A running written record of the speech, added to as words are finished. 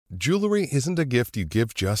Jewelry isn't a gift you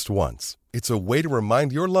give just once. It's a way to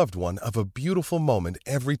remind your loved one of a beautiful moment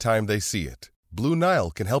every time they see it. Blue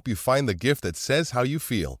Nile can help you find the gift that says how you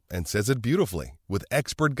feel and says it beautifully, with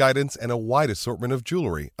expert guidance and a wide assortment of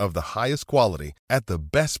jewelry of the highest quality at the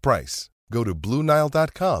best price. Go to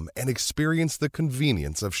BlueNile.com and experience the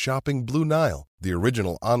convenience of shopping Blue Nile, the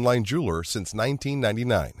original online jeweler since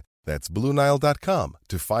 1999. That's BlueNile.com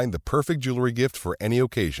to find the perfect jewelry gift for any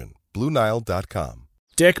occasion. BlueNile.com.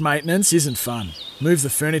 Deck maintenance isn't fun. Move the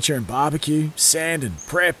furniture and barbecue, sand and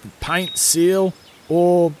prep, paint, seal,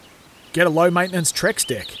 or get a low-maintenance Trex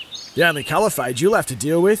deck. The only colour fade you'll have to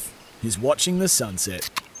deal with is watching the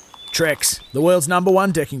sunset. Trex, the world's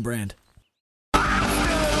 #1 decking brand.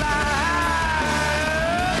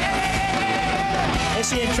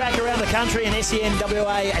 SEN track around the country and SEN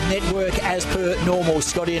WA network as per normal.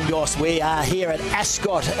 Scotty and Goss, we are here at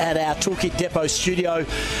Ascot at our Toolkit Depot studio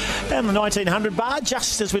down the 1900 bar,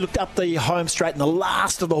 just as we looked up the home straight, and the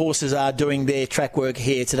last of the horses are doing their track work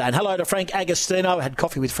here today. And hello to Frank Agostino. I had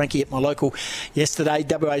coffee with Frankie at my local yesterday,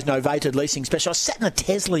 WA's novated leasing specialist. I sat in a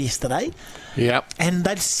Tesla yesterday. Yep. And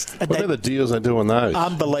what are the deals they do on those?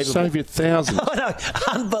 Unbelievable. Save you thousands. I know,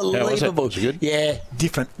 unbelievable. Was it good? Yeah,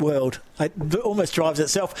 different world. It almost drives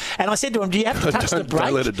itself. And I said to him, do you have to touch the brake?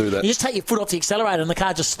 Don't let it do that. You just take your foot off the accelerator and the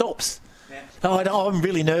car just stops. Yeah. I'm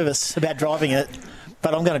really nervous about driving it,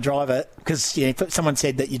 but I'm going to drive it because someone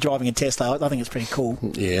said that you're driving a Tesla. I think it's pretty cool.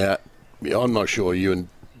 Yeah, I'm not sure you'd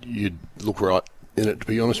look right in it, to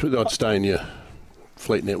be honest with you. I'd stay in your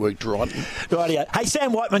Fleet Network driving. Rightio. Hey,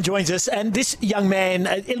 Sam Whiteman joins us, and this young man,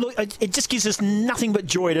 it just gives us nothing but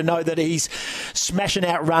joy to know that he's smashing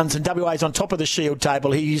out runs, and WA's on top of the Shield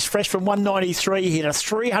table. He's fresh from 193. He had a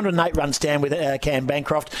 308 run stand with Cam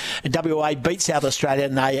Bancroft, and WA beat South Australia,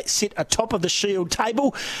 and they sit atop of the Shield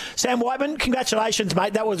table. Sam Whiteman, congratulations,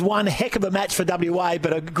 mate. That was one heck of a match for WA,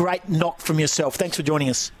 but a great knock from yourself. Thanks for joining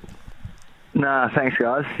us. No, thanks,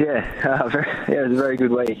 guys. Yeah, it was a very good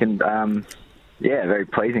week, and very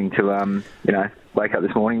pleasing to wake up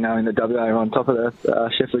this morning knowing that WA are on top of the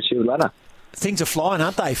Sheffield Shield ladder. Things are flying,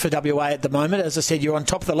 aren't they, for WA at the moment? As I said, you're on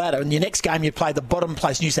top of the ladder, and your next game you play the bottom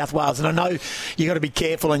place New South Wales. And I know you've got to be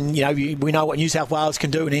careful, and we know what New South Wales can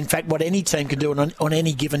do, and in fact what any team can do on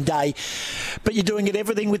any given day. But you're doing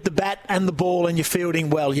everything with the bat and the ball, and you're fielding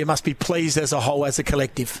well. You must be pleased as a whole, as a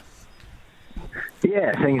collective.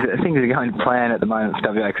 Yeah, things are going to plan at the moment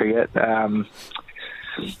for WA cricket.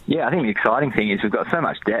 I think the exciting thing is we've got so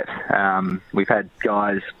much depth. We've had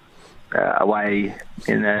guys away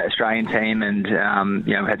in the Australian team, and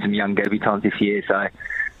we've had some young debutants this year. So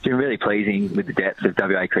it's been really pleasing with the depth of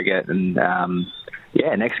WA cricket. And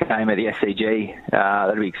next game at the SCG,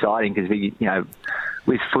 that'll be exciting because we,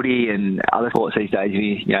 with footy and other sports these days,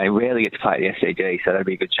 we rarely get to play at the SCG. So that'll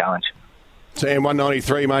be a good challenge. Sam,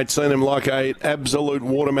 193, mate. Seen him like an absolute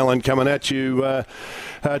watermelon coming at you.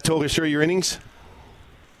 Talk us through your innings.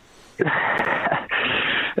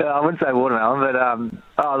 I wouldn't say watermelon,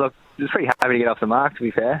 but look, just pretty happy to get off the mark, to be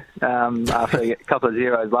fair, after a couple of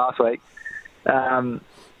zeros last week. It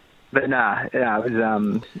was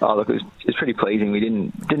pretty pleasing.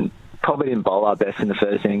 We probably didn't bowl our best in the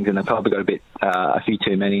first innings, and they probably got a few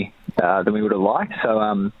too many than we would have liked.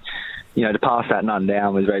 So to pass that none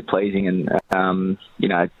down was very pleasing, and I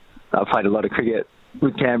played a lot of cricket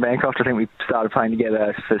with Cam Bancroft. I think we started playing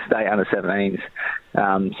together for state under 17s.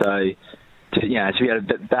 To be able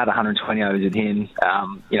to bat 120 overs with him,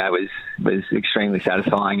 was extremely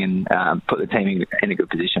satisfying and put the team in a good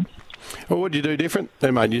position. Well, what did you do different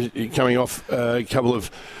then, mate? You're coming off a couple of,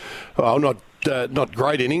 not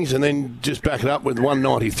great innings, and then just back it up with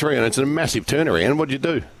 193, and it's a massive turnaround. What did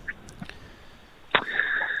you do?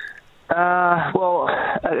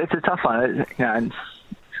 It's a tough one.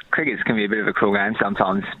 Cricket can be a bit of a cruel game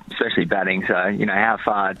sometimes, especially batting. So,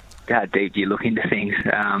 how deep do you look into things?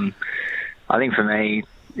 I think for me,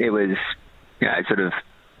 it was,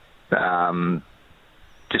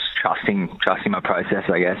 just trusting my process,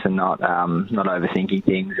 I guess, and not overthinking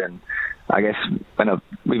things. And I guess when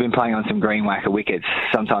we've been playing on some green whacker wickets,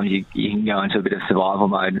 sometimes you can go into a bit of survival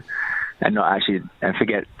mode and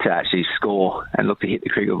forget to actually score and look to hit the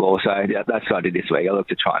cricket ball. So that's what I did this week. I looked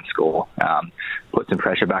to try and score, put some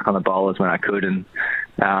pressure back on the bowlers when I could, and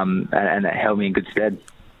that held me in good stead.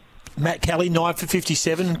 Matt Kelly, 9 for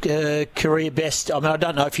 57, career best. I mean, I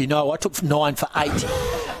don't know if you know, I took 9 for 8,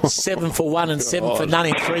 7 for 1 and 7 for none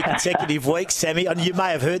in 3 consecutive weeks, Sammy. And you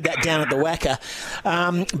may have heard that down at the Wacker.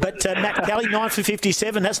 But Matt Kelly, 9 for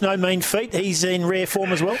 57, that's no mean feat. He's in rare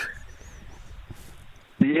form as well.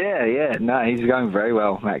 Yeah. No, he's going very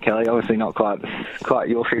well, Matt Kelly. Obviously not quite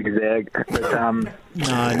your figures there. But,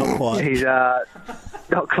 no, not quite. He's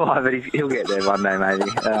not quite, but he'll get there one day maybe.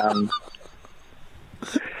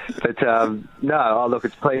 No, look,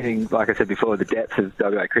 it's pleasing, like I said before, the depth of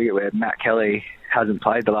WA cricket where Matt Kelly hasn't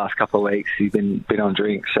played the last couple of weeks. He's been on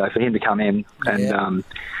drinks. So for him to come in and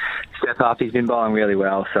step up, he's been bowling really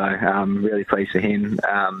well. So really pleased for him.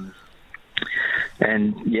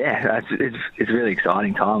 It's a really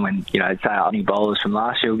exciting time when, say our only bowlers from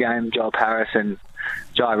last Shield game, Joel Paris and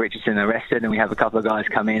Jai Richardson are rested, and we have a couple of guys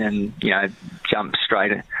come in and, jump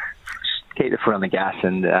straight, keep the foot on the gas,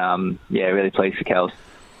 and, really pleased for Kels.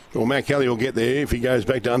 Well, Matt Kelly will get there if he goes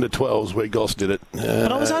back to under 12s where Goss did it.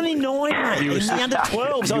 But I was only 9, mate. In the under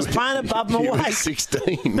 12s, I was playing above my weight.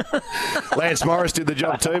 16. Lance Morris did the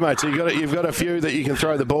job too, mate. So you've got a few that you can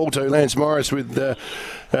throw the ball to. Lance Morris with 7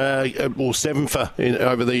 for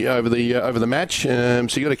over the match. So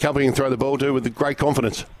you got a couple you can throw the ball to with great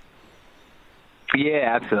confidence.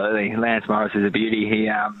 Yeah, absolutely. Lance Morris is a beauty.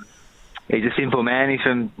 He's a simple man. He's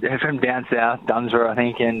from down south, Dunsborough, I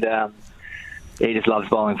think, and he just loves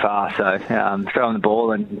bowling fast. So throw him the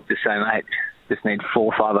ball and just say, mate, just need 4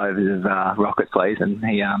 or 5 overs of rockets, please. And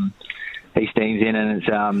he steams in, and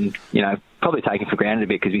it's probably taken for granted a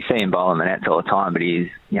bit because we see him bowling the nets all the time. But he's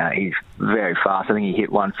very fast. I think he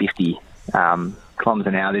hit 150 kilometres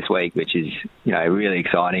an hour this week, which is really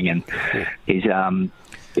exciting. And he's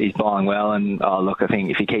bowling well. And I think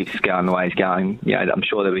if he keeps going the way he's going, I'm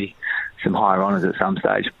sure there'll be some higher honours at some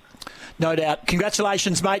stage. No doubt.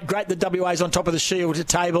 Congratulations, mate. Great that WA's on top of the Shield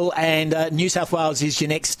table, and New South Wales is your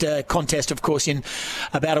next contest, of course, in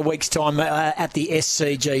about a week's time at the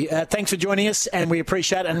SCG. Thanks for joining us, and we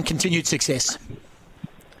appreciate it, and continued success.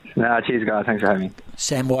 No, cheers, guys. Thanks for having me.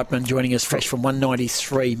 Sam Whiteman joining us fresh from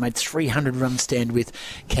 193. Made 300 run stand with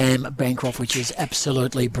Cam Bancroft, which is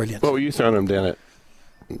absolutely brilliant. What were you throwing him down at?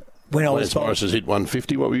 When Lance Morris has hit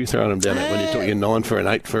 150. What were you throwing him down at when you took your 9 for and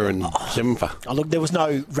 8 for and 7 for? Oh, look, there was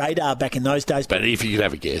no radar back in those days. But if you could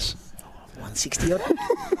have a guess. 160 odd.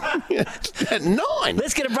 At 9.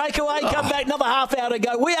 Let's get a breakaway. Come back, another half hour to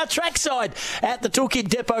go. We are trackside at the Toolkit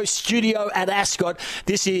Depot studio at Ascot.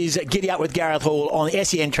 This is Giddy Up with Gareth Hall on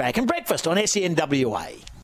SEN Track and breakfast on SENWA.